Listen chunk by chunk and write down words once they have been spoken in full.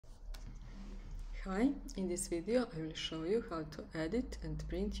Hi, in this video I will show you how to edit and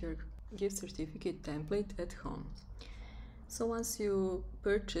print your gift certificate template at home. So once you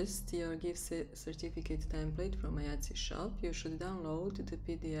purchased your gift certificate template from my Etsy shop, you should download the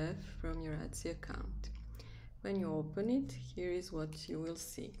PDF from your Etsy account. When you open it, here is what you will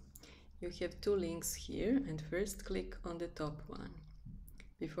see. You have two links here, and first click on the top one.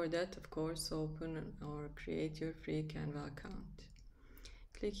 Before that, of course, open or create your free Canva account.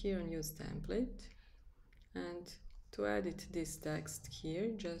 Click here on Use Template, and to edit this text here,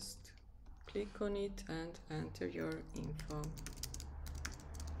 just click on it and enter your info.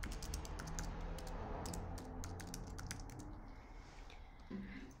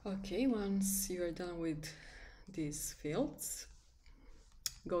 Okay, once you are done with these fields,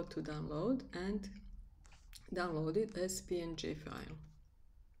 go to download and download it as PNG file.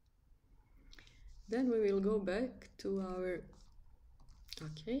 Then we will go back to our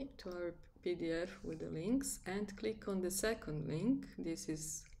PDF with the links and click on the second link. This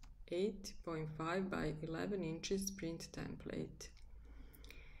is 8.5 by 11 inches print template.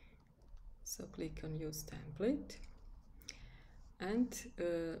 So click on Use Template. And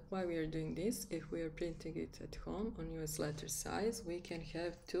while we are doing this, if we are printing it at home on US letter size, we can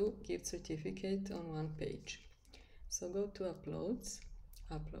have two gift certificates on one page. So go to Uploads,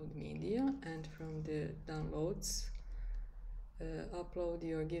 Upload Media, and from the Downloads, upload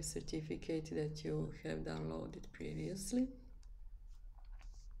your gift certificate that you have downloaded previously.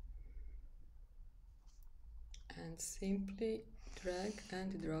 And simply drag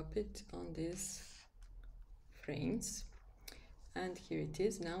and drop it on these frames. And here it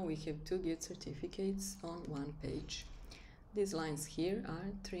is. Now we have two gift certificates on one page. These lines here are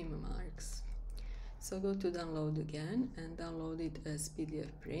trim marks. So go to download again and download it as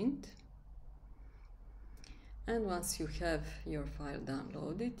PDF print. And once you have your file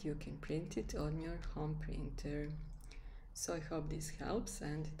downloaded, you can print it on your home printer. So I hope this helps,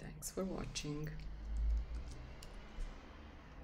 and thanks for watching.